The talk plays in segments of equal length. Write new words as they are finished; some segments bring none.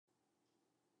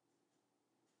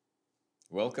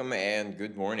Welcome and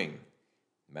good morning,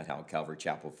 Mount Howell Calvary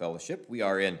Chapel Fellowship. We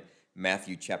are in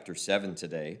Matthew chapter 7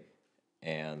 today,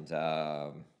 and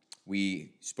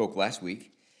we spoke last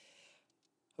week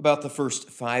about the first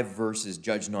 5 verses,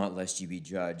 judge not lest ye be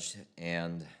judged,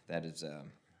 and that is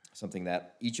something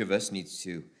that each of us needs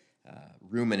to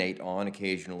ruminate on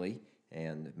occasionally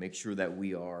and make sure that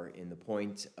we are in the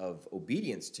point of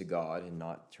obedience to God and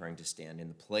not trying to stand in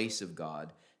the place of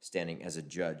God, standing as a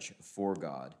judge for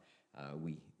God.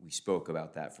 We spoke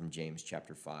about that from James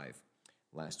chapter 5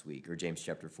 last week, or James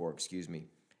chapter 4, excuse me.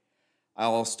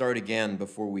 I'll start again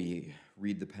before we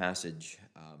read the passage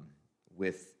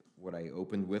with what I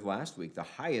opened with last week, the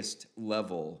highest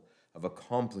level of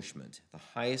accomplishment, the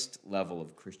highest level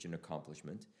of Christian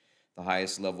accomplishment, the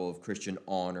highest level of Christian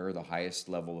honor, the highest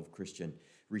level of Christian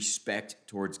respect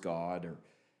towards God or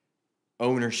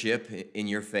ownership in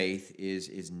your faith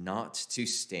is not to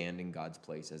stand in God's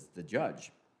place as the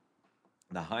judge.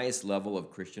 The highest level of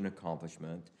Christian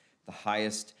accomplishment, the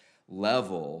highest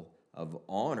level of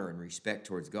honor and respect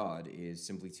towards God is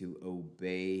simply to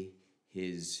obey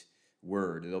His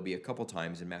word. There'll be a couple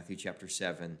times in Matthew chapter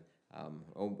 7,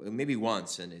 maybe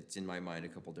once, and it's in my mind a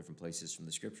couple different places from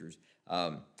the scriptures,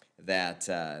 that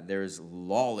there's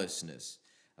lawlessness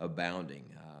abounding.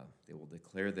 They will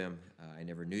declare them, I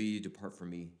never knew you, depart from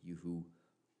me, you who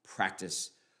practice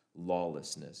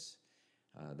lawlessness.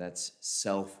 That's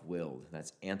self-willed.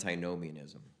 That's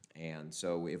antinomianism. And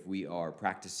so if we are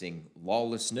practicing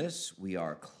lawlessness, we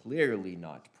are clearly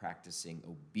not practicing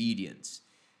obedience.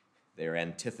 They're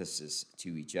antithesis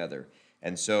to each other.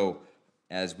 And so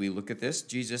as we look at this,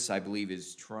 Jesus, I believe,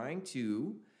 is trying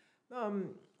to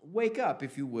wake up,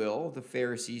 if you will, the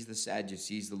Pharisees, the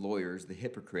Sadducees, the lawyers, the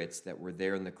hypocrites that were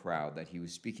there in the crowd that he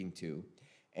was speaking to.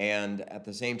 And at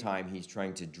the same time, he's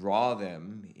trying to draw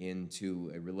them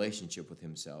into a relationship with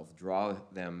himself, draw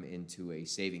them into a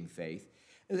saving faith,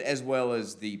 as well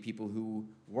as the people who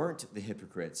weren't the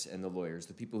hypocrites and the lawyers,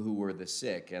 the people who were the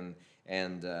sick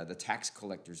and the tax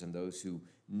collectors and those who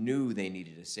knew they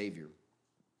needed a Savior.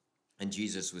 And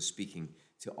Jesus was speaking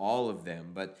to all of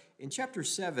them. But in chapter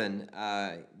 7,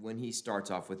 when he starts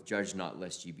off with, judge not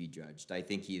lest ye be judged, I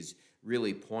think he is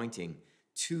really pointing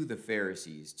to the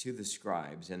Pharisees, to the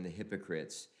scribes and the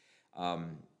hypocrites.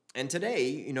 And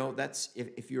today, that's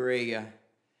if you're a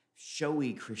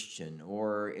showy Christian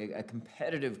or a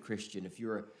competitive Christian, if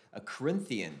you're a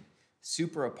Corinthian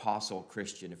super apostle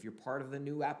Christian, if you're part of the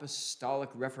new apostolic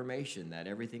reformation, that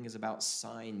everything is about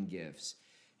sign gifts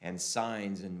and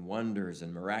signs and wonders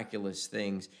and miraculous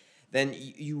things, then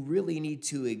you really need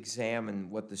to examine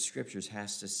what the scriptures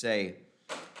has to say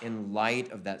in light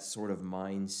of that sort of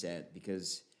mindset,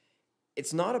 because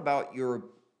it's not about your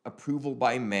approval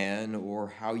by men or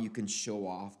how you can show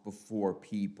off before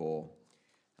people.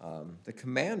 The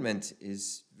commandment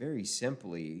is very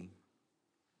simply,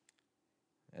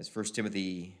 as 1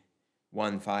 Timothy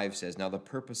 1:5 says, now the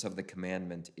purpose of the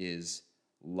commandment is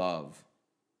love.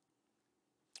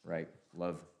 Right?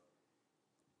 Love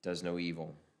does no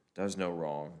evil, does no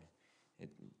wrong.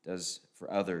 It does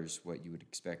for others what you would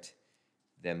expect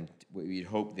them, what you'd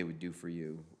hope they would do for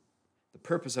you. The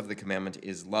purpose of the commandment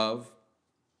is love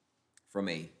from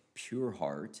a pure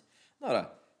heart, not a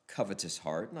covetous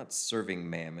heart, not serving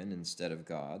mammon instead of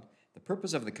God. The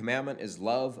purpose of the commandment is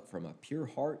love from a pure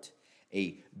heart,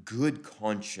 a good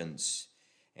conscience,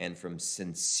 and from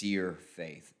sincere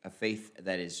faith, a faith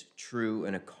that is true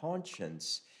and a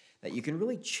conscience that you can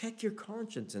really check your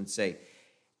conscience and say,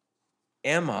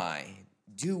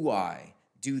 do I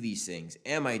do these things?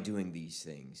 Am I doing these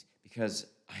things? Because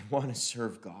I want to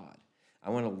serve God. I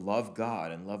want to love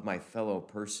God and love my fellow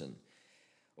person.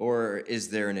 Or is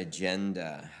there an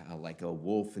agenda like a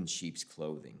wolf in sheep's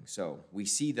clothing? So we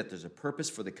see that there's a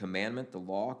purpose for the commandment. The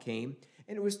law came,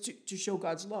 and it was to show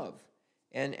God's love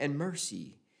and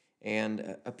mercy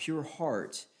and a pure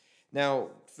heart. Now,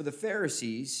 for the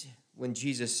Pharisees, when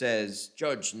Jesus says,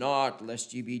 judge not,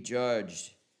 lest ye be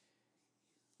judged,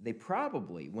 they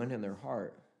probably went in their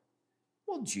heart,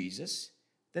 well, Jesus,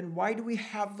 then why do we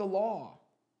have the law?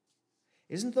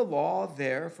 Isn't the law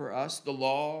there for us, the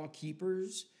law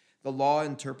keepers, the law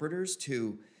interpreters,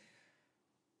 to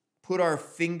put our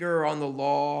finger on the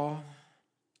law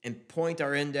and point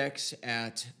our index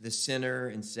at the sinner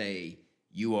and say,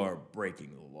 you are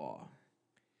breaking the law?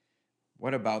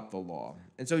 What about the law?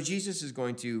 And so Jesus is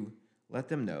going to let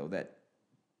them know that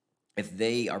if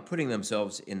they are putting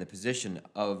themselves in the position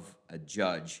of a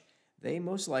judge, they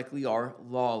most likely are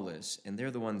lawless, and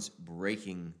they're the ones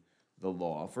breaking the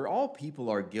law. For all people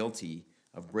are guilty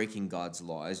of breaking God's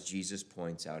law. As Jesus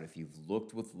points out, if you've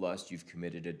looked with lust, you've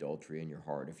committed adultery in your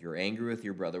heart. If you're angry with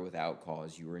your brother without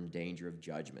cause, you are in danger of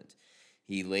judgment.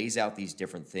 He lays out these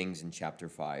different things in chapter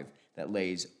 5 that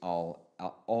lays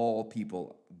all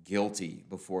people guilty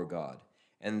before God.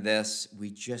 And thus, we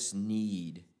just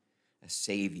need a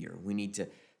Savior. We need to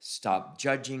stop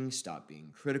judging, stop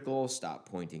being critical, stop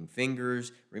pointing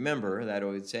fingers. Remember that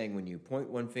old saying, when you point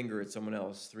one finger at someone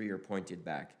else, 3 are pointed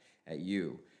back at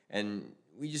you. And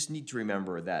we just need to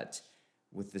remember that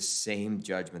with the same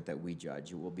judgment that we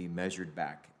judge, it will be measured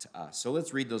back to us. So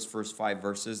let's read those first 5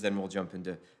 verses, then we'll jump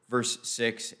into verse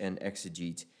 6 and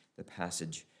exegete the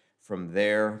passage from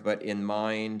there. But in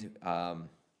mind, the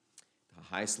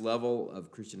highest level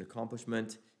of Christian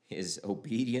accomplishment is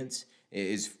obedience,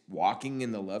 is walking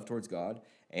in the love towards God.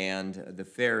 And the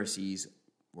Pharisees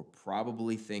were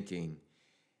probably thinking,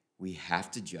 we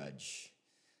have to judge.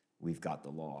 We've got the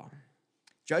law.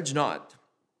 Judge not,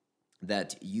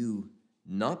 that you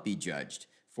not be judged.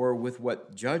 For with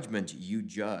what judgment you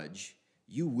judge,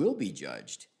 you will be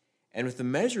judged. And with the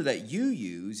measure that you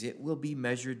use, it will be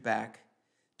measured back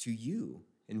to you.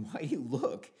 And why you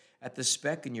look at the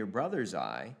speck in your brother's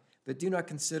eye, but do not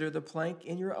consider the plank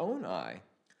in your own eye?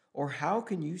 Or how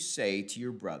can you say to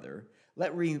your brother,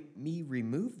 let me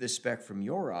remove the speck from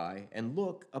your eye, and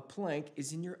look, a plank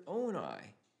is in your own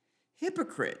eye?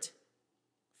 Hypocrite!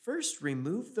 First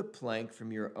remove the plank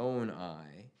from your own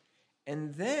eye,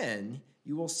 and then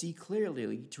you will see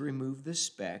clearly to remove the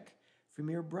speck from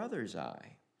your brother's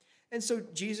eye. And so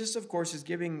Jesus, of course, is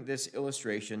giving this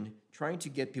illustration, trying to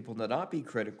get people to not be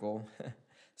critical,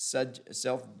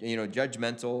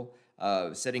 judgmental,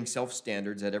 setting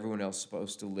self-standards that everyone else is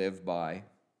supposed to live by.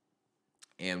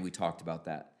 And we talked about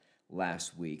that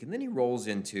last week. And then he rolls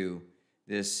into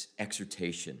this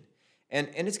exhortation. And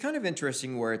it's kind of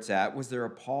interesting where it's at. Was there a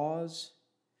pause?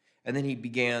 And then he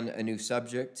began a new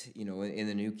subject. In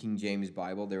the New King James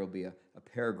Bible, there will be a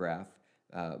paragraph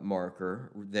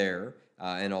marker there,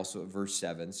 and also at verse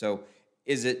 7. So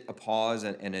is it a pause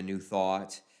and a new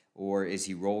thought, or is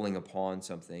he rolling upon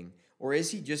something? Or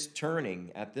is he just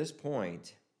turning at this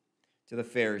point to the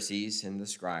Pharisees and the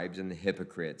scribes and the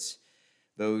hypocrites,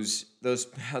 those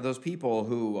people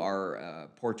who are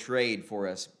portrayed for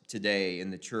us today in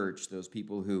the church, those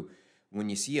people who, when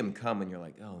you see them come and you're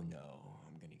like, oh no,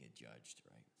 I'm going to get judged,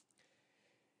 right?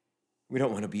 We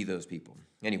don't want to be those people.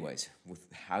 Anyways, with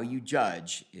how you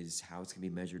judge is how it's going to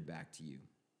be measured back to you.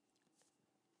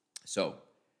 So,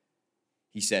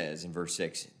 he says in verse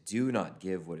 6, do not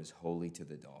give what is holy to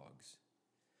the dogs,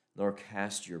 nor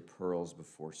cast your pearls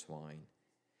before swine,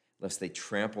 lest they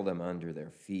trample them under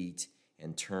their feet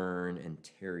and turn and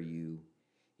tear you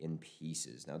in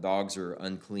pieces. Now, dogs are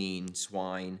unclean.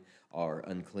 Swine are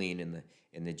unclean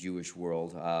in the Jewish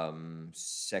world.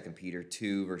 2 Peter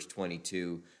 2, verse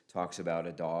 22, talks about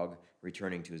a dog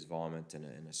returning to his vomit and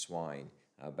a swine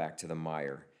back to the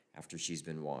mire after she's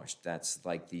been washed. That's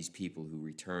like these people who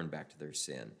return back to their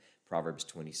sin. Proverbs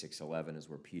 26:11 is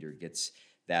where Peter gets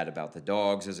that about the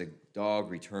dogs. As a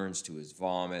dog returns to his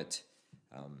vomit,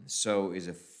 so is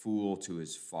a fool to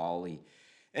his folly.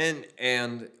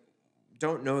 And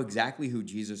don't know exactly who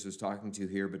Jesus was talking to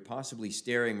here, but possibly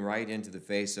staring right into the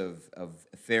face of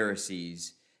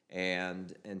Pharisees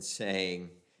and saying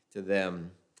to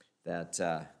them that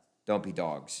don't be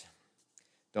dogs,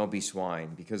 don't be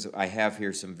swine, because I have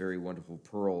here some very wonderful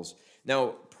pearls.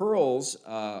 Now, pearls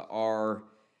are,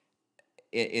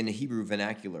 in the Hebrew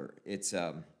vernacular, it's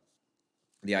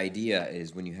the idea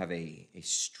is when you have a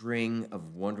string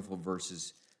of wonderful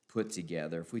verses put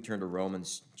together. If we turn to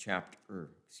Romans chapter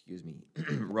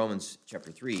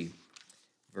 3,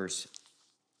 verse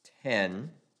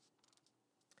 10,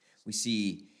 we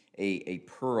see a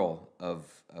pearl of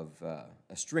a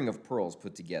string of pearls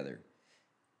put together.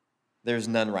 There's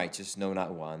none righteous, no,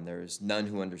 not one. There's none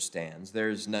who understands.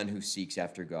 There's none who seeks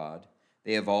after God.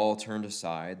 They have all turned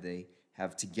aside. They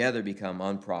have together become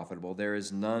unprofitable. There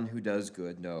is none who does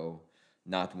good, no,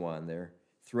 not one. Their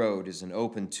throat is an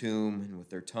open tomb, and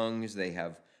with their tongues they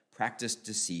have practiced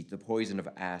deceit. The poison of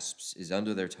asps is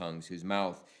under their tongues, whose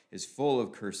mouth is full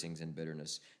of cursings and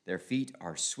bitterness. Their feet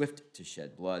are swift to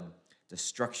shed blood.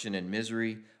 Destruction and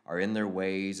misery are in their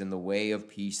ways, and the way of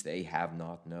peace they have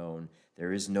not known.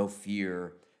 There is no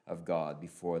fear of God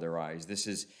before their eyes. This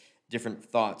is different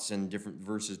thoughts and different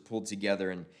verses pulled together,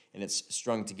 and it's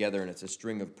strung together, and it's a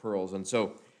string of pearls. And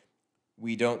so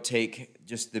we don't take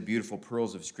just the beautiful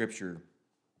pearls of Scripture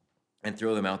and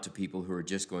throw them out to people who are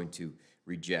just going to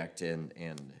reject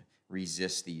and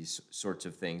resist these sorts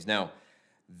of things. Now,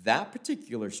 that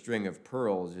particular string of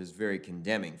pearls is very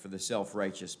condemning for the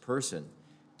self-righteous person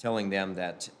telling them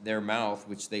that their mouth,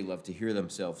 which they love to hear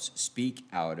themselves speak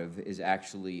out of, is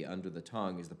actually under the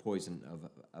tongue, is the poison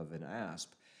of an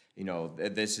asp.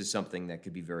 This is something that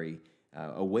could be very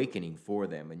awakening for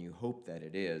them, and you hope that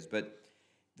it is. But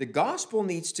the gospel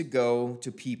needs to go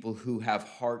to people who have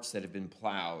hearts that have been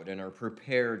plowed and are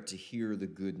prepared to hear the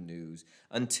good news.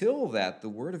 Until that, the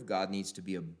word of God needs to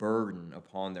be a burden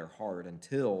upon their heart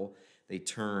until they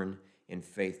turn in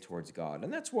faith towards God.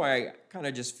 And that's why I kind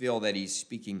of just feel that he's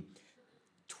speaking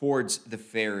towards the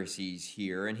Pharisees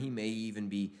here, and he may even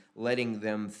be letting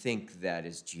them think that,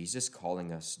 is Jesus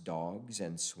calling us dogs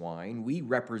and swine? We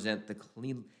represent the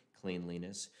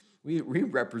cleanliness. We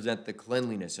represent the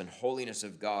cleanliness and holiness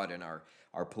of God in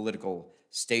our political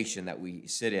station that we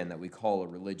sit in, that we call a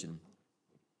religion.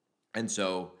 And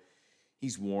so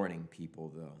he's warning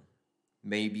people, though.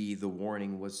 Maybe the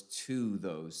warning was to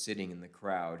those sitting in the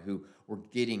crowd who were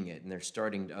getting it, and they're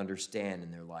starting to understand,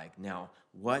 and they're like, now,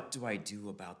 what do I do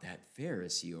about that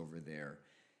Pharisee over there?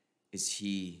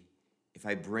 If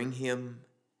I bring him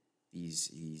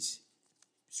these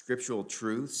scriptural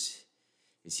truths,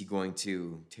 is he going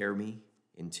to tear me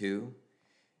in two?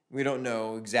 We don't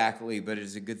know exactly, but it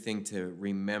is a good thing to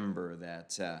remember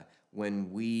that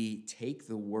when we take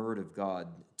the word of God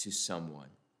to someone,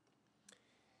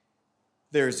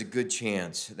 there's a good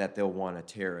chance that they'll want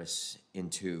to tear us in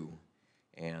two,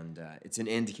 and it's an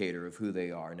indicator of who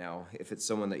they are. Now, if it's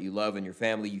someone that you love in your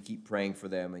family, you keep praying for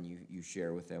them, and you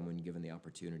share with them when given the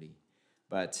opportunity.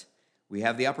 But we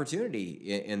have the opportunity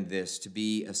in this to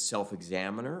be a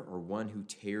self-examiner or one who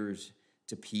tears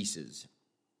to pieces.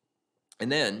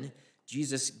 And then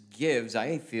Jesus gives,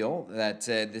 I feel, that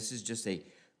this is just a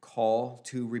call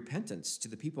to repentance to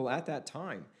the people at that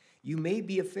time. You may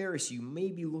be a Pharisee. You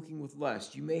may be looking with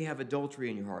lust. You may have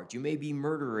adultery in your heart. You may be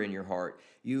murderer in your heart.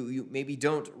 You maybe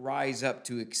don't rise up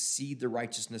to exceed the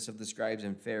righteousness of the scribes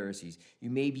and Pharisees.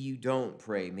 Maybe you don't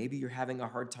pray. Maybe you're having a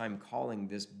hard time calling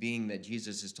this being that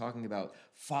Jesus is talking about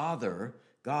Father,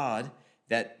 God,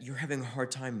 that you're having a hard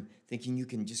time thinking you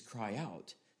can just cry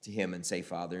out to him and say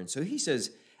Father. And so he says,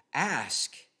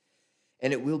 ask,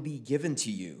 and it will be given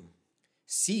to you.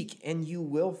 Seek, and you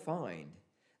will find.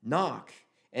 Knock,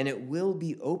 and it will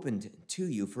be opened to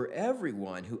you. For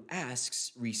everyone who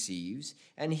asks receives,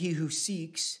 and he who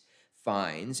seeks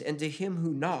finds, and to him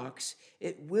who knocks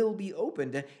it will be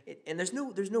opened. And there's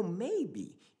no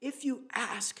maybe. If you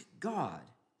ask God,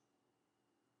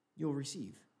 you'll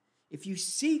receive. If you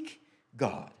seek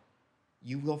God,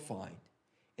 you will find.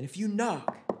 And if you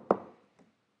knock,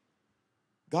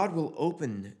 God will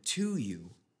open to you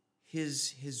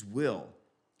his will,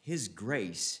 his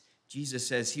grace. Jesus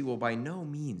says he will by no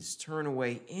means turn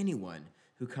away anyone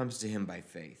who comes to him by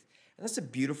faith. And that's a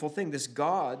beautiful thing. This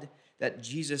God that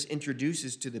Jesus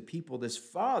introduces to the people, this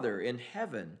Father in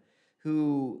heaven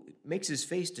who makes his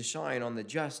face to shine on the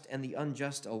just and the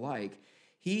unjust alike,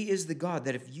 he is the God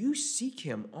that if you seek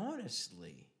him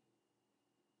honestly,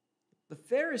 the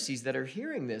Pharisees that are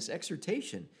hearing this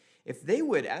exhortation, if they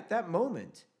would at that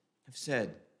moment have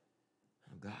said,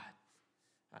 oh God,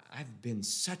 I've been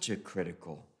such a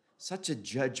critical, such a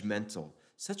judgmental,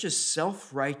 such a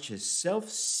self-righteous,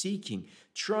 self-seeking,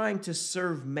 trying to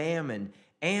serve mammon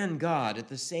and God at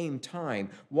the same time,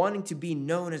 wanting to be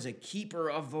known as a keeper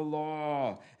of the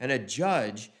law and a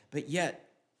judge, but yet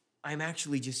I'm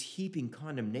actually just heaping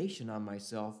condemnation on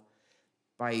myself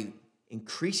by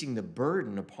increasing the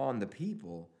burden upon the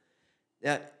people,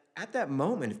 that at that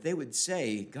moment, if they would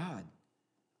say, God,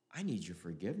 I need your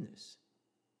forgiveness,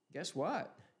 guess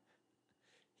what?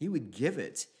 He would give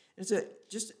it. It's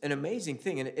just an amazing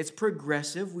thing, and it's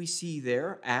progressive. We see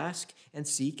there, ask and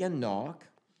seek and knock,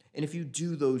 and if you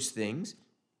do those things,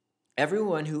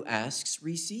 everyone who asks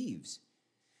receives.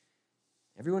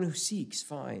 Everyone who seeks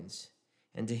finds,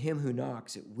 and to him who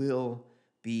knocks it will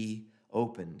be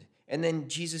opened. And then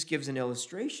Jesus gives an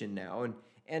illustration now,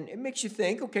 and it makes you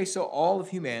think, okay, so all of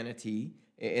humanity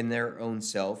in their own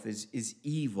self is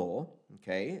evil,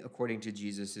 okay, according to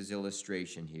Jesus'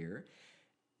 illustration here.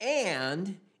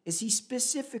 And is he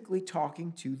specifically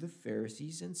talking to the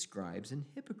Pharisees and scribes and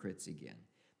hypocrites again?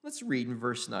 Let's read in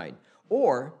verse 9.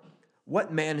 Or,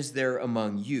 what man is there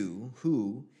among you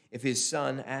who, if his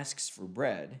son asks for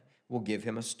bread, will give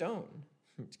him a stone?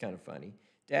 It's kind of funny.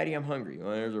 Daddy, I'm hungry. Oh,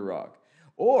 there's a rock.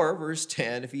 Or, verse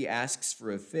 10, if he asks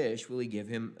for a fish, will he give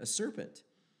him a serpent?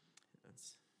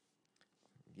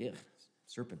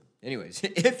 Serpent. Anyways,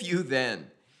 if you then,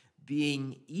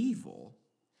 being evil,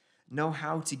 know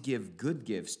how to give good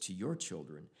gifts to your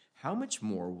children, how much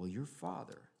more will your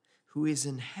Father, who is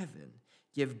in heaven,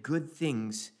 give good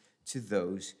things to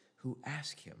those who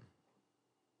ask him?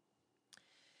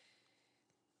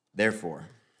 Therefore,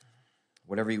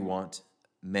 whatever you want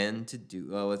men to do.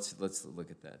 Well, let's look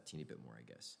at that a teeny bit more, I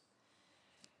guess.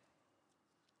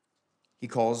 He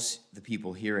calls the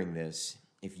people hearing this,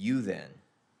 if you then,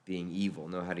 being evil,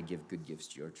 know how to give good gifts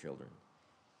to your children,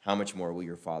 how much more will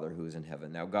your Father who is in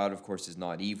heaven? Now, God, of course, is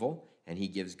not evil, and he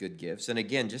gives good gifts. And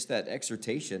again, just that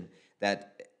exhortation,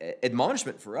 that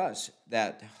admonishment for us,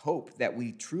 that hope that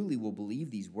we truly will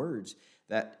believe these words,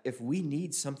 that if we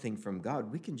need something from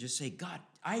God, we can just say, God,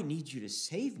 I need you to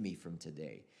save me from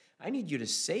today. I need you to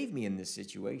save me in this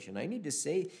situation. I need to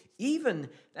say,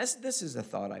 this is a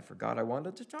thought I forgot I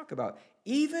wanted to talk about.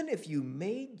 Even if you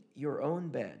made your own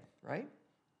bed, right?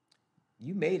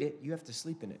 You made it, you have to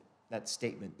sleep in it. That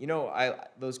statement.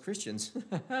 Those Christians,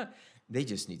 they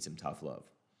just need some tough love.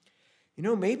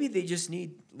 Maybe they just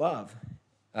need love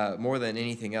more than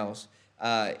anything else.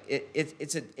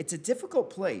 It's a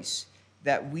difficult place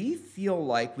that we feel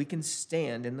like we can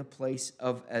stand in the place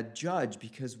of a judge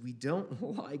because we don't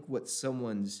like what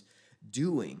someone's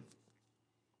doing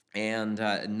and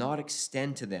not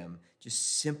extend to them,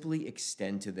 just simply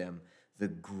extend to them the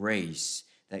grace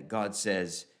that God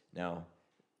says, now,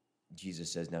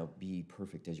 Jesus says, now be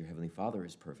perfect as your heavenly Father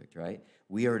is perfect, right?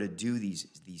 We are to do these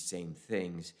same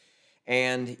things.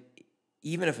 And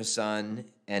even if a son,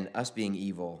 and us being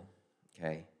evil,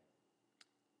 okay,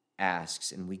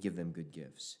 asks and we give them good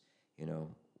gifts,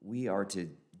 we are to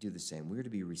do the same. We are to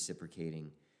be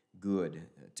reciprocating good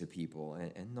to people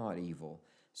and not evil.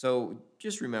 So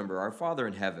just remember, our Father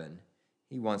in heaven,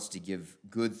 he wants to give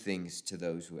good things to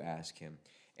those who ask him.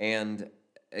 And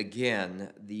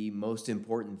again, the most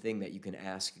important thing that you can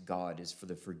ask God is for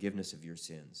the forgiveness of your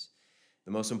sins.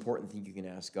 The most important thing you can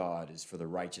ask God is for the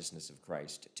righteousness of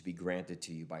Christ to be granted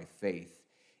to you by faith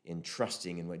in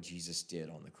trusting in what Jesus did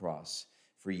on the cross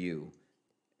for you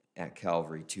at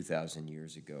Calvary 2,000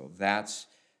 years ago. That's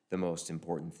the most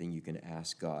important thing you can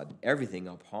ask God. Everything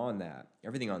upon that,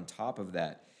 everything on top of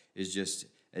that is just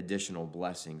additional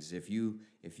blessings. If you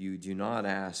do not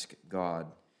ask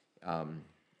God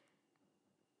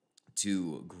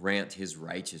to grant his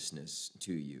righteousness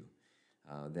to you,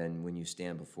 then when you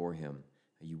stand before him,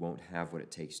 you won't have what it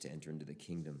takes to enter into the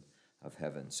kingdom of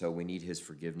heaven. So we need his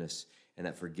forgiveness, and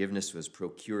that forgiveness was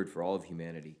procured for all of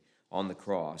humanity on the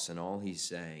cross, and all he's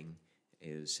saying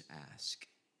is ask.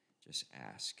 Just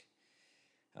ask.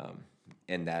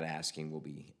 And that asking will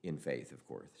be in faith, of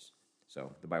course.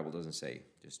 So the Bible doesn't say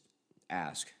just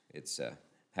ask. It's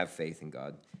have faith in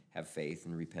God, have faith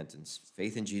and repentance,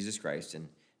 faith in Jesus Christ, and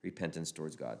repentance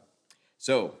towards God.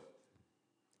 So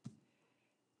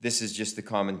this is just the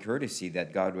common courtesy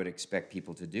that God would expect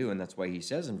people to do, and that's why he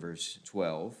says in verse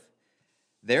 12,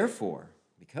 therefore,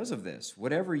 because of this,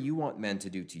 whatever you want men to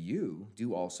do to you,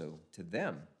 do also to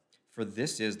them. For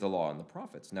this is the law and the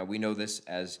prophets. Now we know this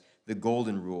as the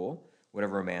golden rule.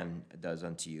 Whatever a man does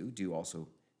unto you, do also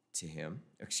to him.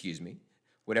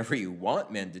 Whatever you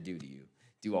want men to do to you,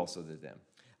 do also to them.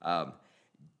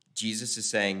 Jesus is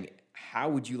saying, how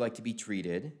would you like to be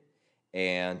treated?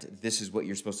 And this is what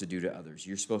you're supposed to do to others.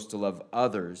 You're supposed to love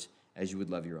others as you would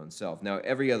love your own self. Now,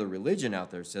 every other religion out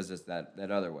there says this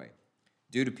that other way.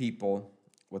 Do to people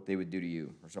what they would do to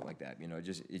you, or something like that.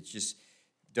 It's just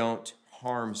don't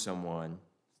harm someone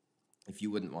if you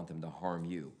wouldn't want them to harm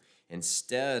you.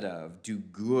 Instead of do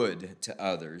good to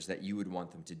others that you would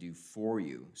want them to do for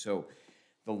you. So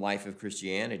the life of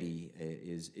Christianity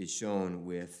is shown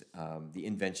with the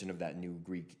invention of that new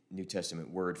Greek New Testament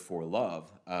word for love,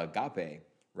 agape,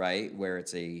 right? Where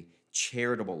it's a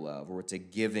charitable love, or it's a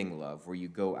giving love, where you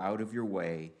go out of your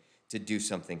way to do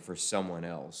something for someone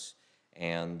else.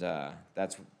 And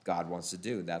that's what God wants to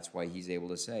do. That's why he's able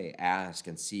to say, ask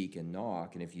and seek and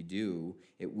knock, and if you do,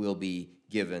 it will be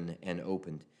given and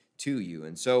opened to you.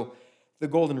 And so the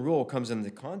golden rule comes in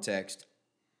the context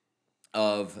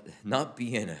of not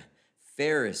being a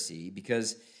Pharisee,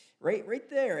 because right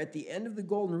there at the end of the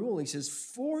golden rule, he says,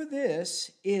 for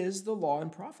this is the law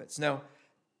and prophets. Now,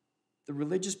 the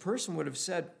religious person would have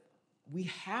said, we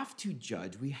have to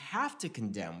judge, we have to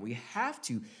condemn, we have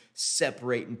to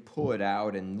separate and put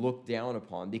out and look down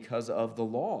upon because of the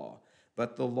law.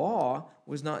 But the law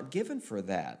was not given for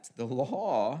that. The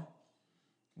law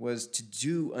was to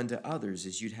do unto others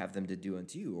as you'd have them to do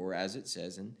unto you, or as it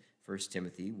says in 1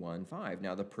 Timothy 1:5.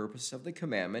 Now the purpose of the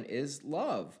commandment is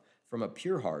love from a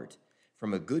pure heart,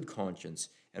 from a good conscience,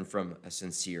 and from a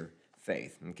sincere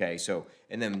faith. Okay, so,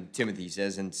 and then Timothy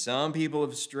says, and some people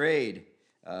have strayed,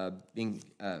 being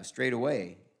strayed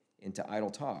away into idle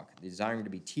talk, desiring to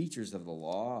be teachers of the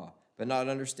law, but not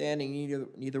understanding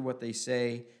neither what they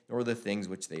say nor the things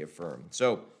which they affirm.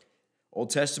 So, Old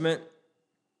Testament,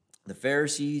 The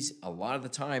Pharisees, a lot of the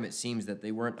time, it seems that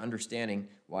they weren't understanding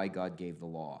why God gave the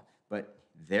law. But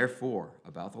therefore,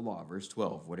 about the law, verse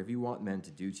 12, whatever you want men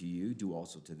to do to you, do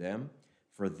also to them,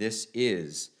 for this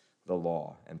is the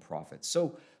law and prophets.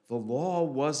 So the law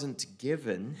wasn't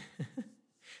given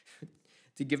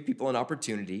to give people an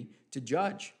opportunity to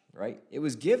judge, right? It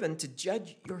was given to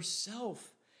judge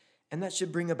yourself. And that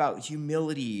should bring about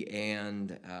humility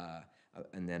and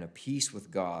then a peace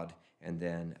with God, and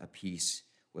then a peace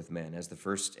with men. As the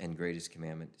first and greatest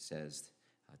commandment says,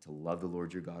 to love the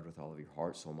Lord your God with all of your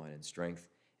heart, soul, mind, and strength,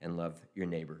 and love your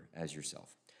neighbor as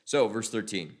yourself. So, verse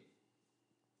 13,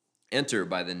 enter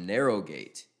by the narrow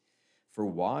gate, for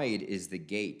wide is the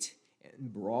gate,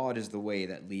 and broad is the way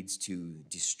that leads to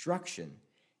destruction,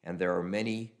 and there are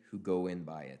many who go in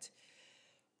by it.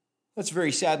 That's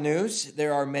very sad news.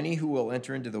 There are many who will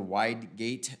enter into the wide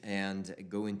gate and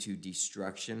go into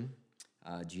destruction.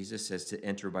 Jesus says to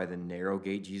enter by the narrow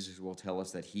gate. Jesus will tell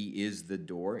us that he is the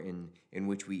door in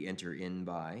which we enter in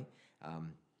by.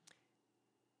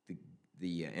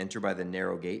 Enter by the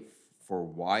narrow gate, for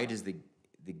wide is the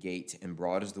gate and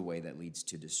broad is the way that leads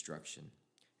to destruction.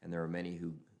 And there are many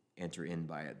who enter in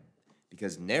by it,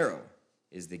 because narrow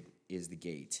is the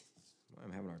gate.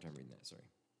 I'm having a hard time reading that, sorry.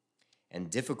 And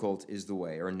difficult is the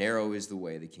way, or narrow is the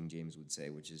way, the King James would say,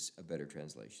 which is a better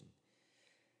translation.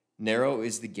 Narrow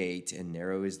is the gate, and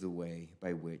narrow is the way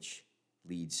by which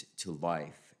leads to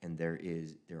life, and there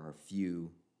are few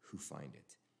who find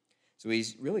it. So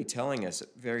he's really telling us a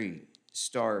very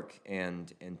stark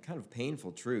and kind of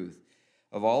painful truth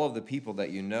of all of the people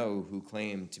that you know who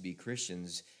claim to be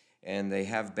Christians, and they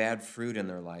have bad fruit in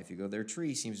their life. You go, their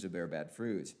tree seems to bear bad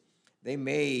fruit. They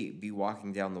may be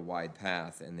walking down the wide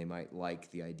path, and they might like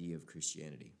the idea of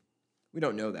Christianity. We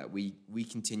don't know that. We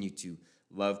continue to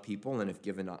love people, and if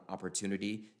given an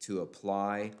opportunity to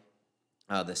apply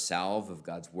the salve of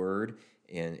God's word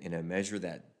in a measure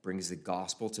that brings the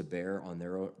gospel to bear on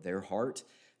their heart,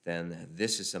 then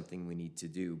this is something we need to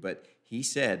do. But he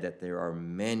said that there are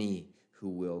many who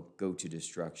will go to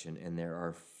destruction, and there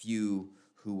are few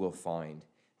who will find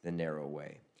the narrow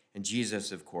way. And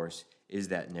Jesus, of course, is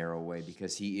that narrow way,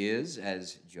 because he is,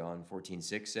 as John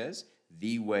 14:6 says,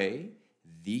 the way,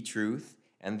 the truth,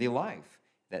 and the life,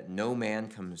 that no man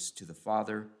comes to the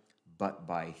Father but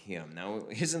by him. Now,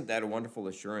 isn't that a wonderful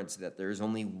assurance that there's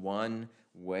only one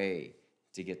way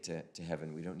to get to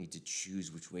heaven? We don't need to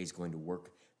choose which way is going to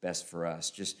work best for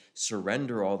us. Just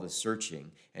surrender all the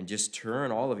searching and just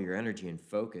turn all of your energy and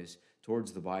focus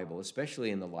towards the Bible, especially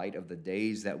in the light of the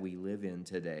days that we live in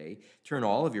today. Turn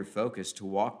all of your focus to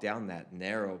walk down that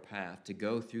narrow path, to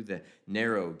go through the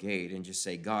narrow gate, and just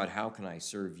say, God, how can I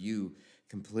serve you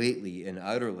completely and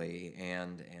utterly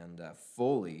and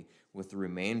fully with the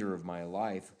remainder of my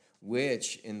life,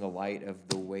 which, in the light of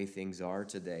the way things are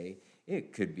today,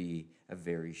 it could be a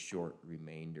very short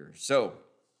remainder. So,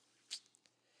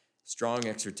 strong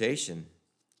exhortation.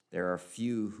 There are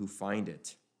few who find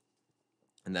it.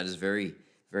 And that is very,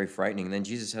 very frightening. And then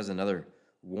Jesus has another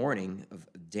warning of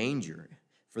danger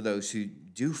for those who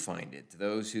do find it,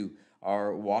 those who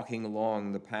are walking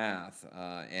along the path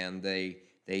and they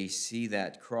see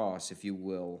that cross, if you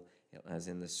will, as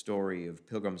in the story of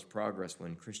Pilgrim's Progress,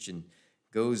 when Christian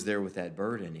goes there with that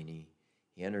burden, and he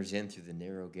enters in through the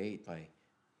narrow gate by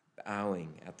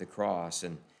bowing at the cross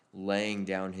and laying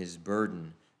down his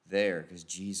burden there, because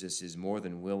Jesus is more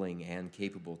than willing and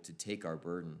capable to take our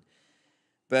burden.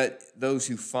 But those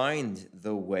who find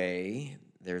the way,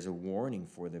 there's a warning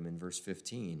for them in verse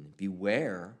 15.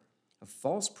 Beware of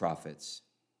false prophets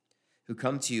who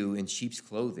come to you in sheep's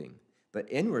clothing, but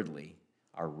inwardly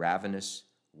are ravenous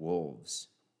wolves.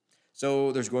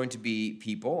 So there's going to be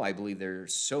people, I believe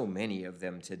there's so many of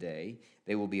them today,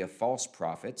 they will be a false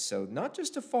prophet. So not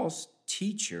just a false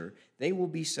teacher, they will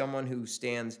be someone who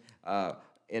stands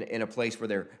in a place where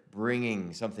they're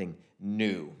bringing something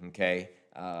new, okay?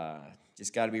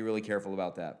 Just got to be really careful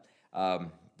about that.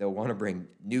 They'll want to bring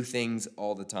new things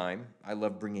all the time. I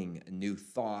love bringing new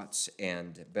thoughts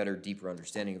and better, deeper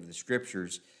understanding of the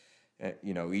scriptures,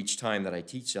 each time that I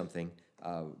teach something.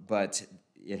 But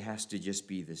it has to just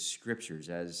be the scriptures,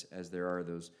 as there are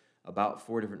those about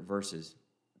 4 different verses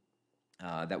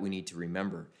that we need to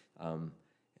remember. I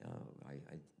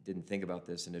didn't think about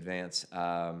this in advance.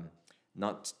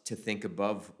 Not to think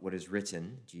above what is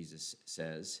written, Jesus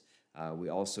says. We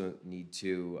also need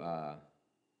to,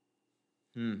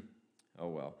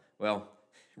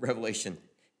 Revelation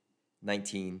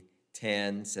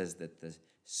 19:10 says that the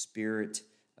spirit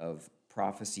of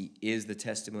prophecy is the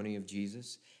testimony of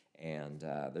Jesus. And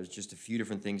there's just a few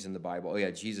different things in the Bible.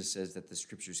 Jesus says that the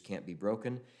scriptures can't be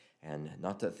broken, and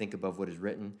not to think above what is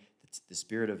written. The the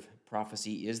spirit of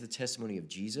prophecy is the testimony of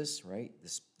Jesus, right?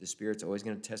 The spirit's always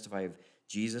going to testify of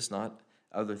Jesus, not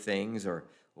other things or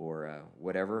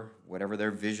whatever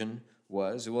their vision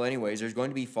was. Well, anyways, there's going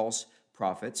to be false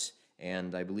prophets,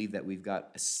 and I believe that we've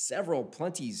got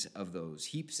plenties of those,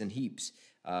 heaps and heaps,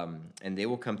 and they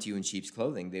will come to you in sheep's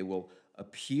clothing. They will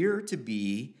appear to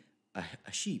be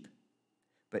a sheep,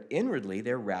 but inwardly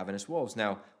they're ravenous wolves.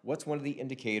 Now, what's one of the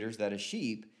indicators that a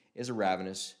sheep is a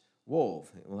ravenous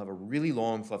wolf? It will have a really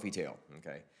long, fluffy tail,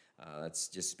 okay? That's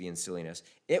just being silliness.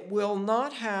 It will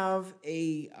not have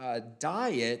a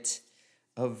diet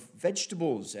of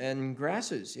vegetables and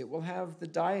grasses. It will have the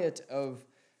diet of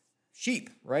sheep,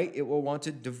 right? It will want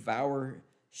to devour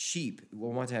sheep. It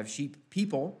will want to have sheep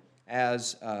people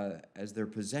as their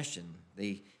possession.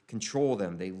 They control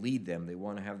them. They lead them. They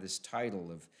want to have this title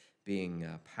of being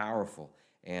powerful,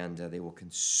 and they will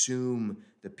consume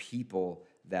the people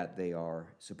that they are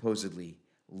supposedly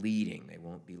leading. They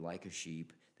won't be like a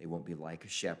sheep. They won't be like a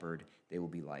shepherd. They will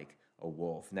be like a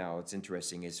wolf. Now, it's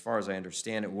interesting. As far as I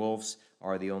understand it, wolves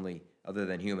are the only, other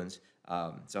than humans,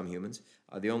 some humans,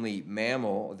 are the only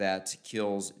mammal that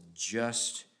kills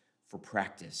just for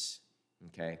practice,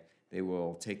 okay? They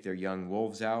will take their young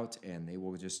wolves out, and they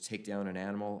will just take down an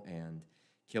animal and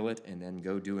kill it and then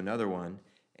go do another one,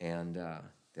 and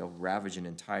they'll ravage an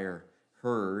entire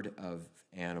herd of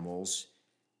animals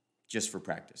just for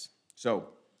practice. So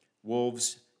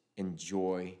wolves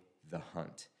enjoy the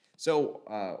hunt.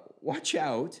 So watch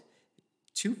out.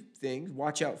 Two things.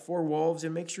 Watch out for wolves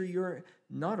and make sure you're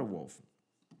not a wolf.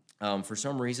 For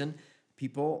some reason,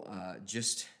 people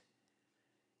just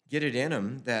get it in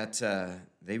them that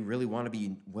they really want to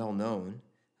be well known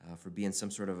for being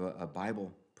some sort of a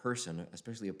Bible person,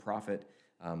 especially a prophet,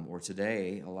 or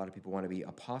today, a lot of people want to be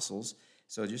apostles.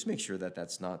 So just make sure that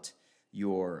that's not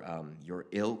your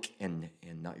ilk and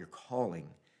not your calling,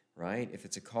 right? If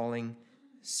it's a calling,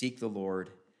 seek the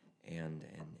Lord and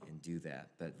do that.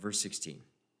 But verse 16,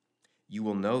 you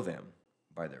will know them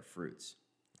by their fruits,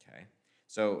 okay?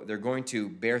 So they're going to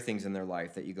bear things in their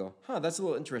life that you go, that's a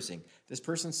little interesting. This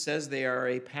person says they are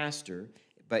a pastor,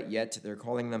 but yet they're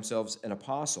calling themselves an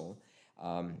apostle.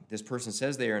 This person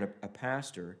says they are a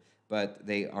pastor, but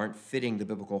they aren't fitting the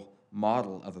biblical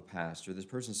model of a pastor. This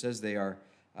person says they are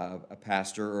a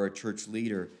pastor or a church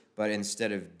leader, but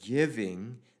instead of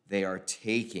giving, they are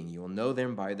taking. You will know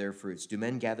them by their fruits. Do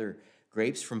men gather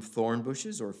grapes from thorn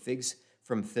bushes or figs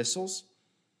from thistles?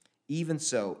 Even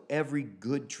so, every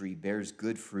good tree bears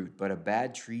good fruit, but a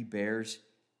bad tree bears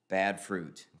bad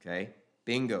fruit. Okay?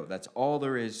 Bingo. That's all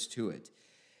there is to it.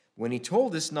 When he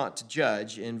told us not to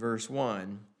judge in verse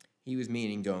 1, he was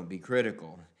meaning don't be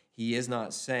critical. He is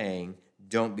not saying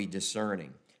don't be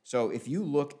discerning. So if you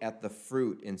look at the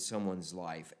fruit in someone's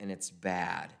life and it's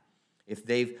bad, if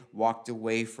they've walked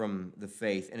away from the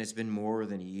faith and it's been more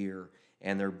than a year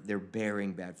and they're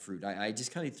bearing bad fruit, I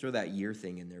just kind of throw that year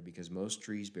thing in there because most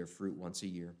trees bear fruit once a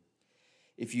year.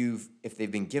 If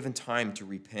they've been given time to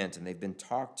repent and they've been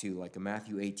talked to like a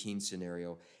Matthew 18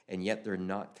 scenario, and yet they're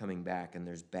not coming back and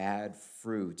there's bad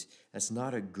fruit, that's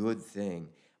not a good thing.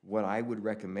 What I would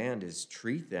recommend is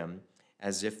treat them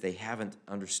as if they haven't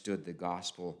understood the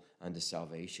gospel unto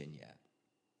salvation yet.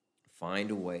 Find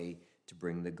a way to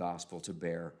bring the gospel to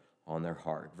bear on their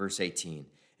heart. Verse 18,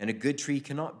 and a good tree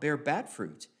cannot bear bad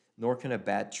fruit, nor can a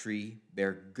bad tree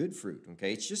bear good fruit.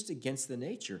 Okay, it's just against the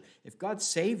nature. If God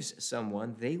saves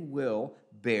someone, they will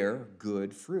bear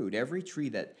good fruit. Every tree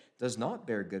that does not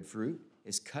bear good fruit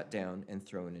is cut down and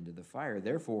thrown into the fire.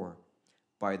 Therefore,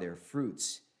 by their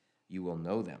fruits you will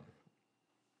know them.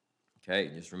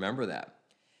 Okay, just remember that.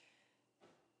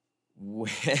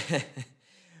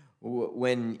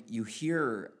 When you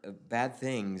hear bad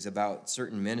things about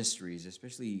certain ministries,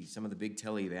 especially some of the big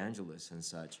televangelists and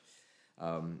such,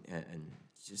 and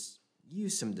just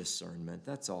use some discernment,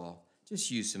 that's all.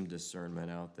 Just use some discernment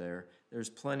out there. There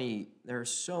are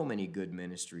so many good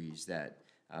ministries that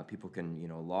people can,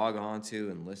 log on to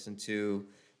and listen to,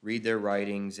 read their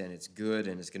writings, and it's good,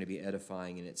 and it's going to be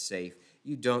edifying, and it's safe.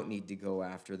 You don't need to go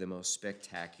after the most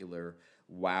spectacular,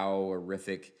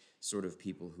 wow-orific sort of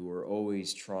people who are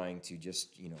always trying to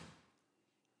just,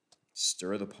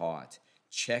 stir the pot.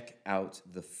 Check out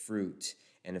the fruit,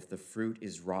 and if the fruit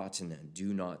is rotten,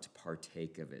 do not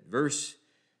partake of it. Verse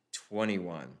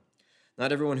 21,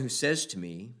 not everyone who says to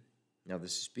me, now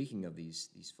this is speaking of these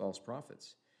false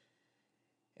prophets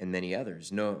and many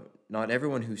others, no, not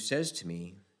everyone who says to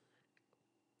me,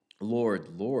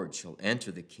 Lord, Lord, shall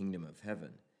enter the kingdom of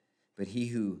heaven, but he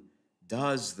who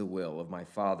does the will of my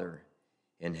Father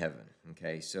in heaven.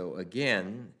 Okay, so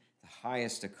again, the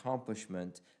highest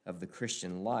accomplishment of the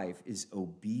Christian life is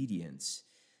obedience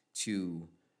to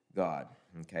God,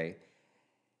 okay?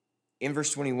 In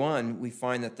verse 21, we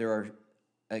find that there are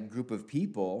a group of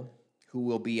people who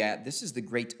will be at, this is the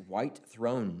great white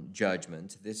throne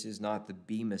judgment. This is not the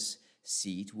Bemis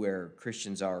seat where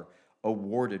Christians are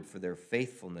awarded for their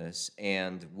faithfulness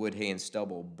and wood, hay, and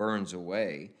stubble burns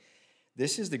away.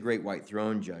 This is the great white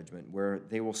throne judgment where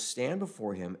they will stand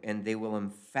before him and they will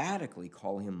emphatically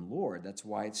call him Lord. That's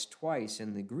why it's twice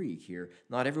in the Greek here.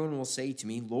 Not everyone will say to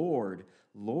me, Lord,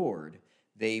 Lord.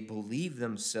 They believe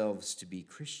themselves to be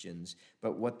Christians,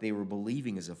 but what they were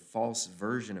believing is a false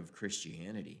version of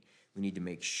Christianity. We need to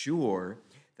make sure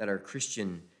that our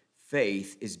Christian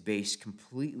faith is based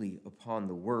completely upon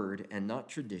the word and not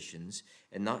traditions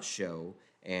and not show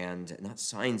and not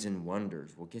signs and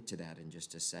wonders. We'll get to that in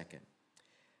just a second.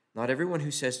 Not everyone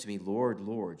who says to me, Lord,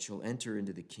 Lord, shall enter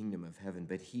into the kingdom of heaven,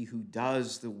 but he who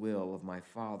does the will of my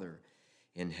Father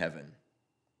in heaven.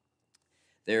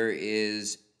 There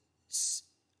is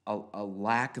a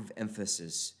lack of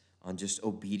emphasis on just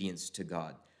obedience to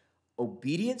God.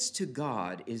 Obedience to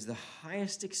God is the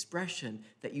highest expression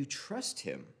that you trust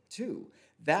him too.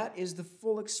 That is the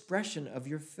full expression of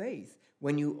your faith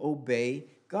when you obey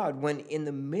God. When in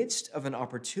the midst of an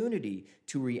opportunity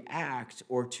to react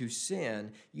or to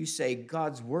sin, you say,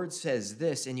 God's word says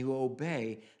this, and you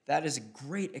obey, that is a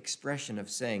great expression of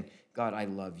saying, God, I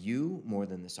love you more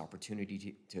than this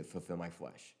opportunity to fulfill my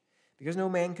flesh. Because no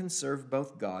man can serve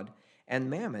both God and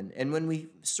mammon. And when we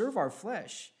serve our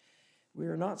flesh, we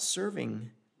are not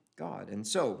serving God. And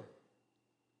so,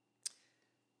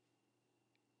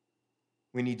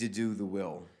 we need to do the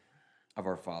will of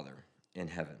our Father in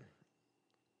heaven.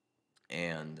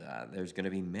 And there's going to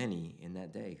be many in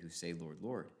that day who say, Lord,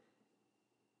 Lord.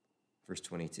 Verse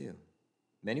 22,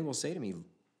 many will say to me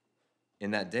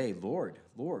in that day, Lord,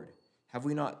 Lord, have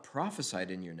we not prophesied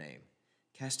in your name,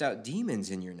 cast out demons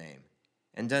in your name,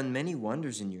 and done many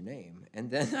wonders in your name?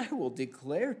 And then I will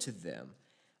declare to them,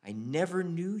 I never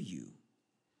knew you.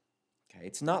 Okay,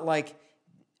 it's not like,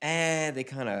 they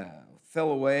kind of fell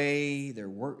away. Their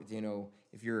work,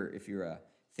 if you're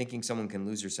thinking someone can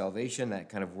lose their salvation, that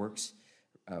kind of works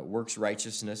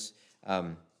righteousness.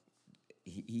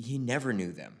 He never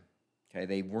knew them. Okay,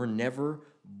 they were never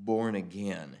born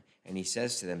again. And he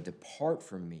says to them, depart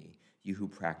from me, you who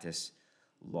practice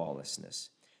lawlessness.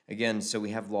 Again, so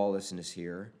we have lawlessness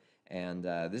here, and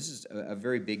this is a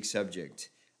very big subject,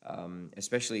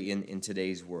 especially in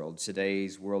today's world.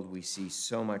 Today's world, we see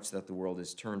so much that the world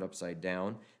is turned upside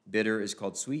down. Bitter is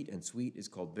called sweet, and sweet is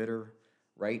called bitter.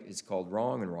 Right is called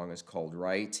wrong, and wrong is called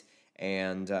right.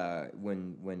 And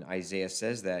when Isaiah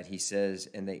says that, he says,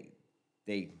 and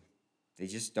they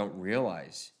just don't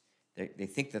realize. They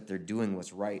think that they're doing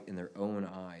what's right in their own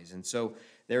eyes. And so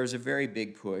there's a very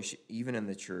big push, even in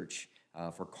the church,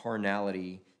 for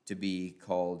carnality to be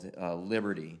called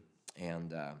liberty.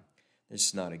 And this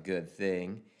is not a good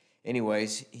thing.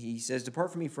 Anyways, he says,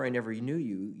 depart from me, for I never knew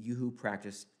you, you who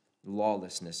practice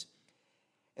lawlessness.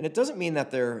 And it doesn't mean that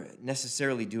they're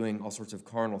necessarily doing all sorts of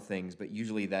carnal things, but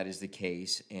usually that is the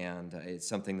case, and it's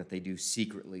something that they do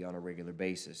secretly on a regular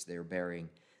basis. They're bearing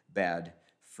bad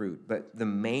fruit. But the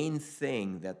main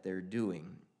thing that they're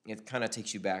doing, it kind of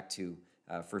takes you back to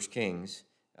 1 Kings,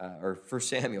 or 1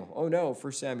 Samuel. Oh no,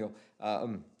 1 Samuel. I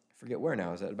forget where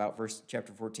now. Is that about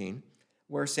chapter 14?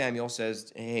 Where Samuel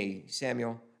says, hey,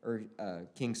 Samuel, or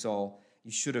King Saul,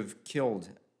 you should have killed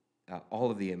all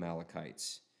of the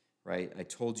Amalekites. Right? I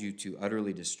told you to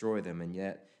utterly destroy them, and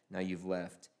yet now you've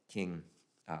left King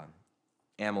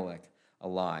Amalek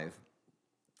alive,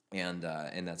 and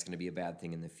that's going to be a bad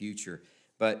thing in the future.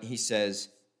 But he says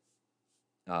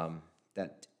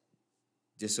that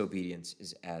disobedience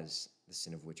is as the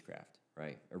sin of witchcraft,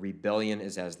 right? A rebellion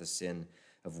is as the sin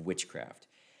of witchcraft.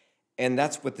 And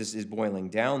that's what this is boiling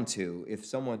down to.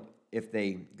 If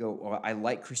they go, well, I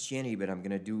like Christianity, but I'm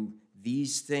going to do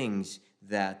these things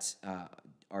that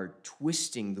are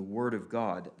twisting the word of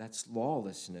God, that's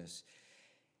lawlessness.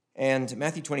 And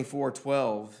Matthew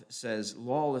 24:12 says,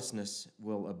 lawlessness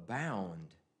will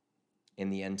abound in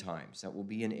the end times. That will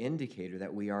be an indicator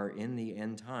that we are in the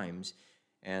end times,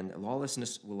 and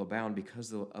lawlessness will abound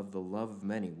because of the love of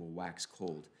many will wax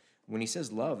cold. When he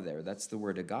says love there, that's the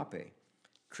word agape.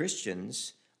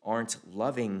 Christians aren't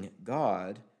loving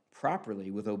God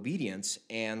properly with obedience,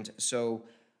 and so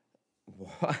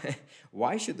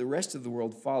why should the rest of the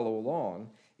world follow along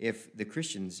if the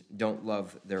Christians don't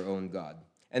love their own God?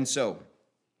 And so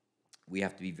we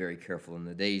have to be very careful in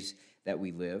the days that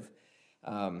we live.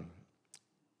 And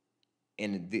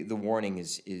the warning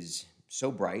is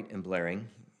so bright and blaring.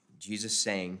 Jesus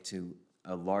saying to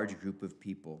a large group of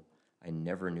people, I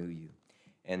never knew you.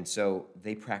 And so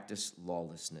they practice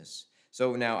lawlessness.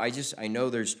 So now I know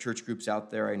there's church groups out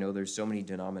there. I know there's so many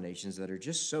denominations that are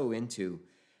just so into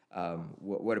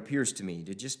what appears to me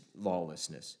to just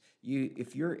lawlessness.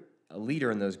 If you're a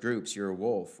leader in those groups, you're a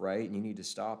wolf, right? And you need to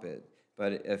stop it.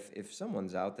 But if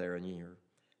someone's out there and you're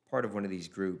part of one of these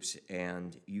groups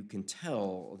and you can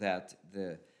tell that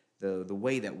the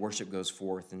way that worship goes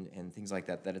forth and things like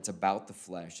that, that it's about the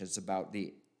flesh, it's about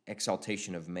the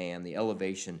exaltation of man, the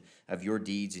elevation of your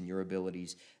deeds and your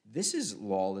abilities. This is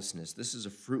lawlessness. This is a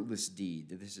fruitless deed.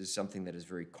 This is something that is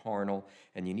very carnal,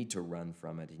 and you need to run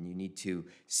from it, and you need to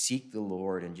seek the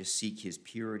Lord and just seek his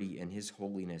purity and his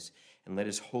holiness, and let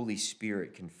his Holy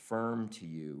Spirit confirm to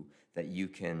you that you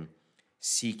can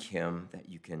seek him, that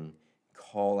you can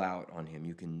call out on him,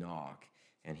 you can knock,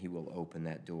 and he will open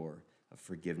that door of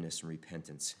forgiveness and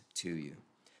repentance to you.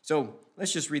 So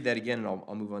let's just read that again, and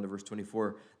I'll move on to verse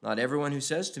 24. Not everyone who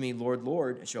says to me, Lord,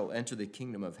 Lord, shall enter the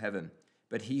kingdom of heaven,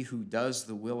 but he who does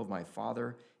the will of my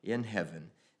Father in heaven.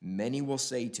 Many will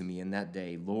say to me in that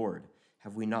day, Lord,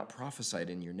 have we not prophesied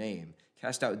in your name,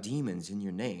 cast out demons in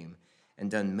your name,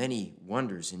 and done many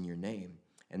wonders in your name?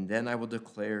 And then I will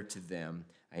declare to them,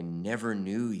 I never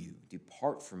knew you.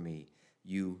 Depart from me,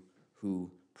 you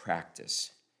who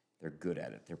practice. They're good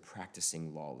at it. They're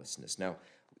practicing lawlessness. Now,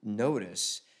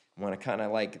 notice, I want to kind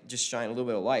of like just shine a little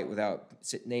bit of light without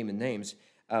naming names.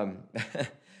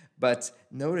 But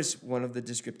notice one of the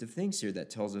descriptive things here that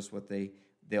tells us what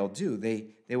they'll do.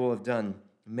 They will have done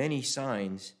many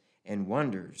signs and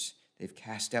wonders. They've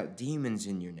cast out demons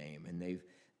in your name, and they've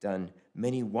done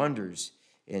many wonders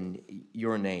in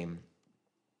your name.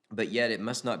 But yet it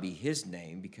must not be his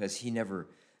name, because he never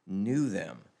knew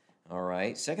them. All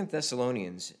right, 2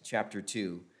 Thessalonians chapter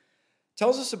 2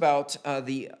 tells us about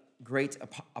the great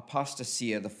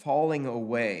apostasia, the falling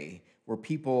away, where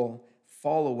people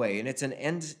fall away, and it's an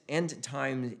end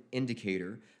time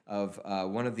indicator of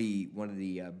one of the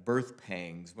birth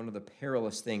pangs, one of the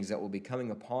perilous things that will be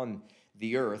coming upon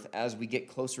the earth as we get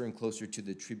closer and closer to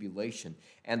the tribulation.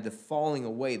 And the falling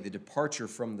away, the departure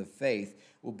from the faith,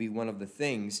 will be one of the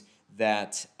things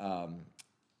that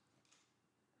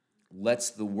lets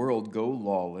the world go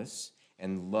lawless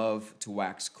and love to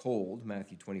wax cold,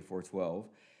 Matthew 24:12.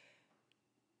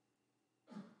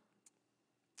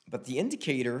 But the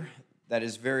indicator that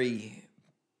is very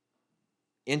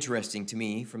interesting to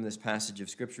me from this passage of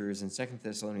Scripture is in 2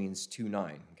 Thessalonians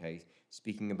 2:9, okay?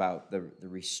 Speaking about the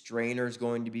restrainers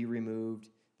going to be removed.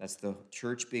 That's the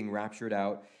church being raptured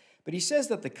out. But he says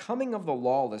that the coming of the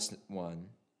lawless one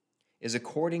is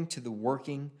according to the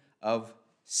working of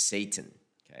Satan,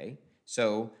 okay?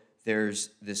 So there's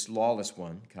this lawless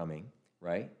one coming,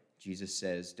 right? Jesus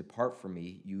says, depart from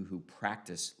me, you who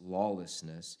practice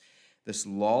lawlessness. This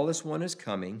lawless one is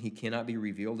coming. He cannot be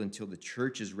revealed until the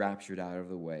church is raptured out of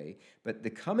the way. But the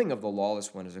coming of the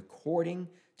lawless one is according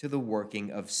to the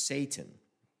working of Satan,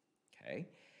 okay?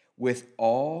 With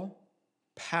all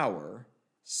power,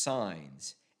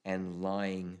 signs, and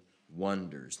lying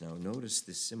wonders. Now, notice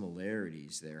the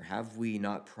similarities there. Have we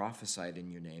not prophesied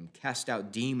in your name, cast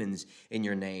out demons in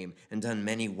your name, and done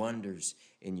many wonders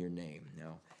in your name?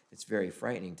 Now, it's very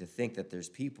frightening to think that there's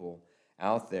people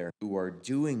out there who are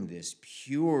doing this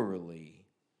purely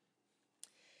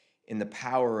in the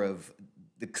power of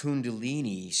the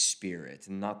Kundalini spirit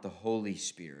and not the Holy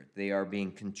Spirit. They are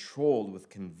being controlled with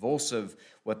convulsive,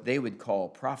 what they would call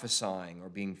prophesying or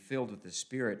being filled with the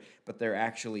Spirit, but they're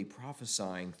actually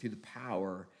prophesying through the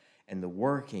power and the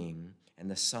working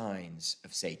and the signs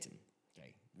of Satan.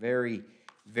 Okay, very,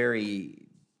 very,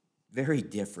 very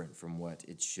different from what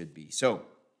it should be. So,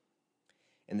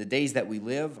 in the days that we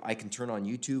live, I can turn on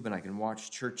YouTube and I can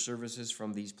watch church services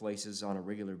from these places on a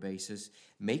regular basis.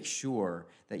 Make sure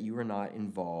that you are not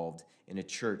involved in a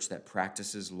church that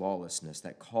practices lawlessness,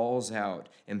 that calls out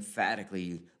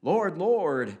emphatically, Lord,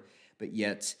 Lord, but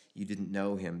yet you didn't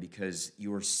know him because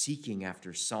you were seeking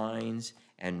after signs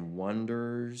and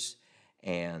wonders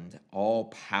and all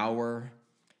power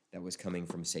that was coming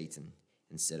from Satan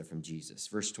instead of from Jesus.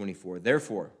 Verse 24,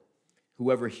 therefore,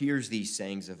 whoever hears these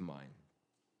sayings of mine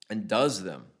and does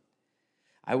them,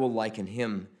 I will liken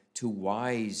him to a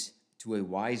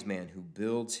wise man who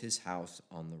builds his house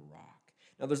on the rock.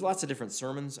 Now, there's lots of different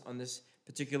sermons on this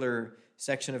particular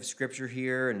section of Scripture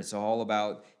here, and it's all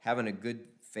about having a good,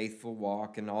 faithful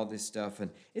walk and all this stuff,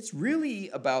 and it's really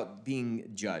about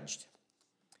being judged.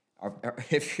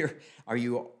 Are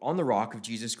you on the rock of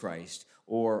Jesus Christ,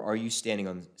 or are you standing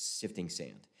on sifting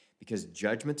sand? Because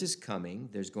judgment is coming.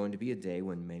 There's going to be a day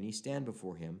when many stand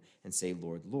before him and say,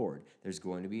 Lord, Lord. There's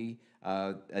going to be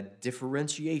a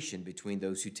differentiation between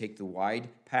those who take the wide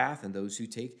path and those who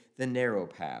take the narrow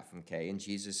path, okay? And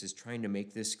Jesus is trying to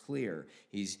make this clear.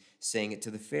 He's saying it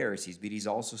to the Pharisees, but he's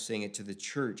also saying it to the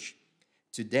church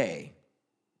today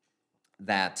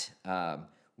that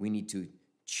we need to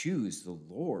choose the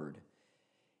Lord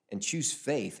and choose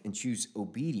faith and choose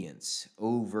obedience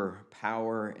over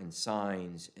power and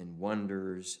signs and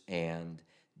wonders and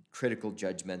critical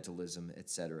judgmentalism,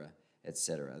 etc.,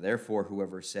 etc. Therefore,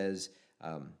 whoever says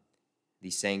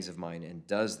these sayings of mine and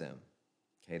does them,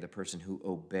 okay, the person who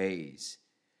obeys,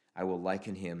 I will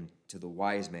liken him to the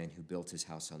wise man who built his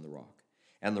house on the rock.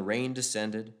 And the rain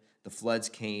descended, the floods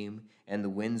came, and the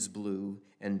winds blew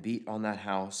and beat on that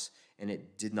house, and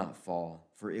it did not fall,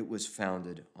 for it was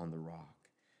founded on the rock.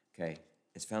 Okay,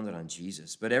 it's founded on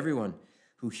Jesus. But everyone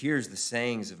who hears the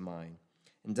sayings of mine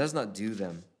and does not do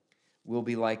them will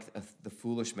be like the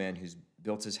foolish man who's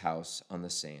built his house on the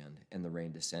sand, and the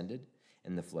rain descended,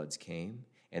 and the floods came,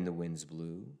 and the winds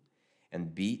blew,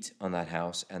 and beat on that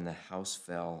house, and the house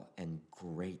fell, and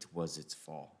great was its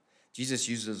fall. Jesus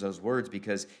uses those words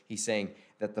because he's saying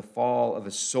that the fall of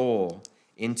a soul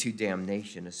into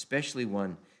damnation, especially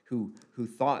one who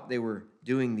thought they were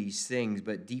doing these things,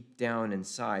 but deep down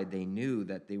inside they knew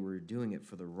that they were doing it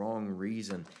for the wrong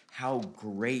reason. How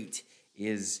great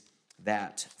is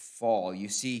that fall? You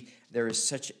see, there is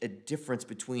such a difference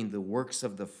between the works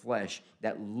of the flesh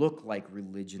that look like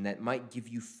religion, that might give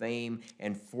you fame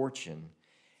and fortune,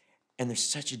 and there's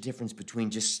such a difference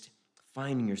between just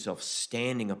finding yourself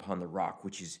standing upon the rock,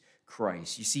 which is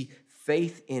Christ. You see,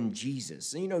 faith in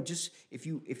Jesus. You know, just if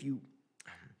you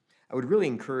I would really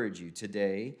encourage you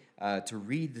today to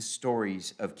read the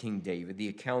stories of King David, the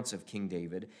accounts of King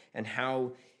David, and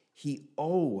how he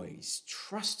always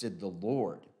trusted the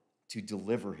Lord to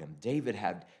deliver him. David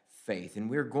had faith, and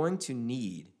we're going to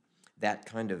need that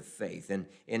kind of faith. And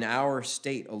in our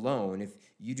state alone, if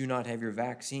you do not have your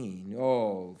vaccine,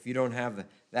 if you don't have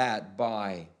that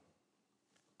by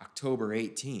October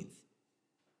 18th,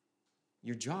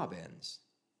 your job ends,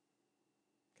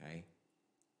 okay?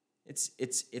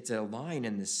 It's a line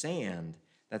in the sand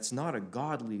that's not a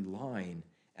godly line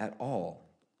at all.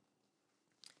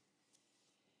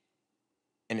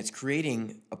 And it's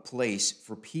creating a place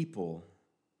for people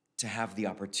to have the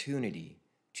opportunity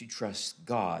to trust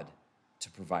God to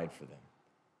provide for them,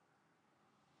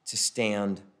 to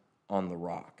stand on the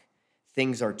rock.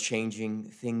 Things are changing.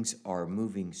 Things are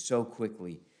moving so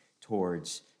quickly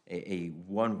towards a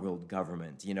one-world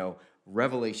government. You know,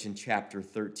 Revelation chapter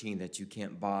 13, that you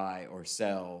can't buy or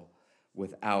sell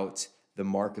without the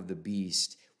mark of the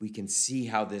beast. We can see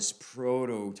how this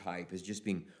prototype is just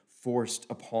being forced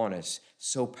upon us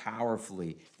so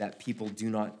powerfully that people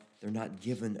they're not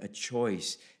given a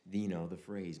choice. The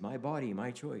phrase, my body,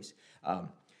 my choice.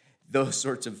 Those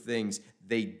sorts of things,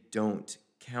 they don't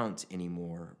count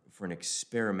anymore for an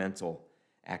experimental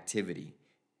activity.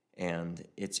 And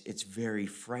it's very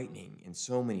frightening in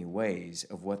so many ways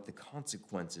of what the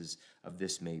consequences of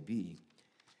this may be.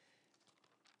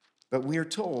 But we are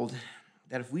told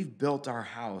that if we've built our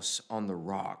house on the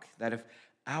rock, that if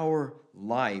our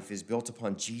life is built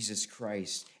upon Jesus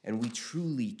Christ and we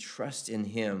truly trust in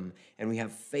him and we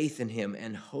have faith in him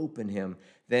and hope in him,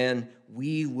 then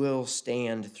we will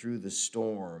stand through the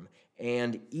storm.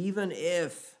 And even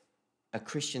if a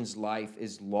Christian's life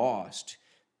is lost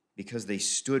because they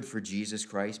stood for Jesus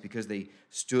Christ, because they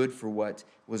stood for what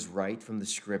was right from the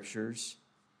scriptures,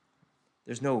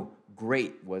 there's no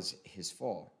great was his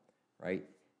fall, right?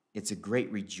 It's a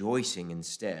great rejoicing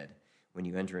instead when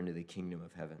you enter into the kingdom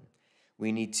of heaven.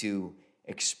 We need to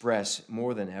express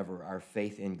more than ever our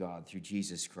faith in God through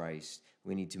Jesus Christ.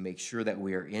 We need to make sure that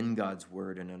we are in God's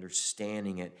word and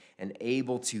understanding it and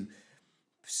able to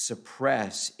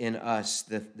suppress in us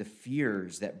the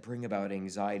fears that bring about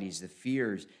anxieties, the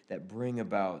fears that bring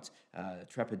about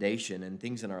trepidation and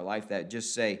things in our life that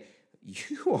just say,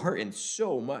 you are in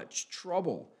so much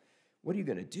trouble. What are you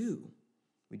going to do?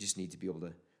 We just need to be able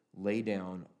to lay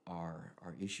down our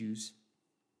issues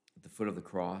at the foot of the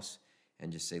cross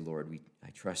and just say, Lord, I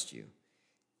trust you.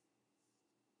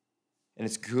 And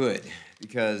it's good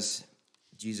because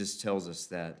Jesus tells us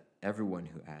that everyone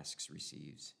who asks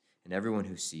receives, and everyone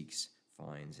who seeks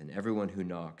finds, and everyone who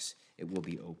knocks, it will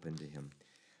be open to him.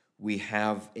 We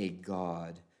have a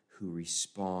God who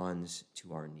responds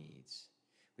to our needs.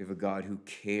 We have a God who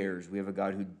cares. We have a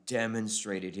God who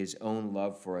demonstrated his own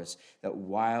love for us, that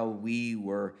while we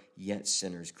were yet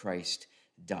sinners, Christ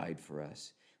died for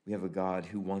us. We have a God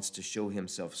who wants to show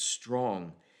himself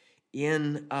strong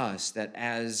in us, that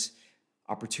as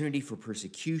opportunity for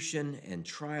persecution and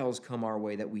trials come our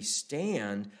way, that we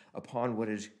stand upon what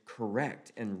is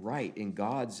correct and right in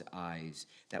God's eyes,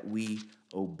 that we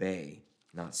obey,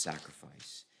 not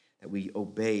sacrifice, that we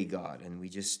obey God and we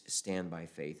just stand by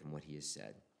faith in what he has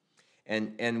said.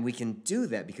 And we can do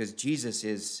that because Jesus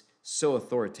is so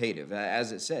authoritative,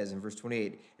 as it says in verse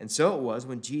 28. And so it was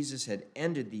when Jesus had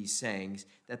ended these sayings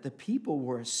that the people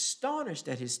were astonished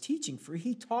at his teaching, for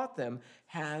he taught them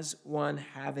as one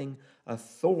having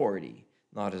authority,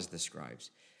 not as the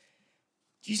scribes.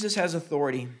 Jesus has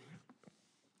authority,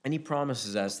 and he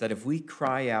promises us that if we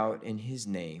cry out in his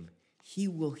name, he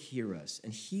will hear us,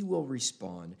 and he will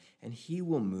respond, and he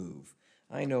will move.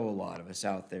 I know a lot of us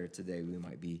out there today, we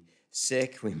might be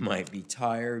sick, we might be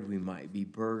tired, we might be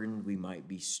burdened, we might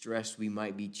be stressed, we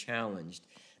might be challenged.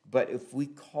 But if we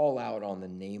call out on the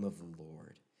name of the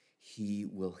Lord, he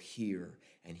will hear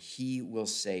and he will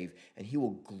save and he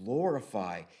will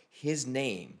glorify his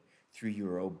name through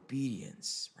your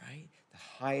obedience, right? The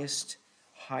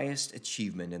highest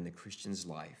achievement in the Christian's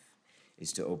life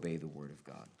is to obey the word of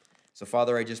God. So,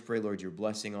 Father, I just pray, Lord, your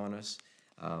blessing on us.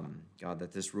 God,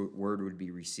 that this word would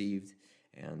be received.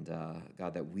 And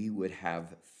God, that we would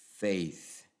have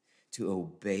faith to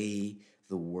obey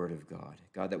the word of God.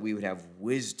 God, that we would have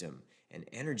wisdom and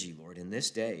energy, Lord, in this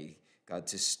day, God,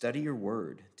 to study your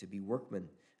word, to be workmen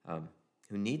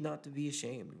who need not to be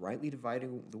ashamed, rightly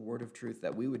dividing the word of truth,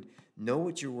 that we would know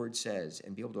what your word says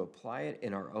and be able to apply it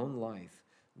in our own life,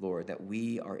 Lord, that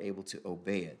we are able to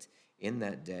obey it in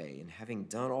that day. And having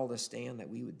done all to stand, that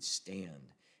we would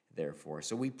stand, therefore.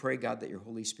 So we pray, God, that your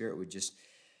Holy Spirit would just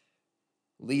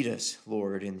lead us,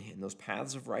 Lord, in those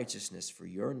paths of righteousness for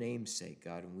your name's sake,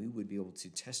 God, and we would be able to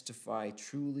testify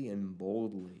truly and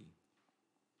boldly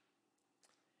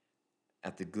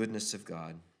at the goodness of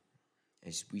God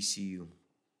as we see you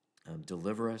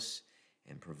deliver us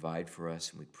and provide for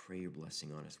us, and we pray your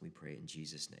blessing on us. We pray in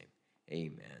Jesus' name.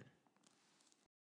 Amen.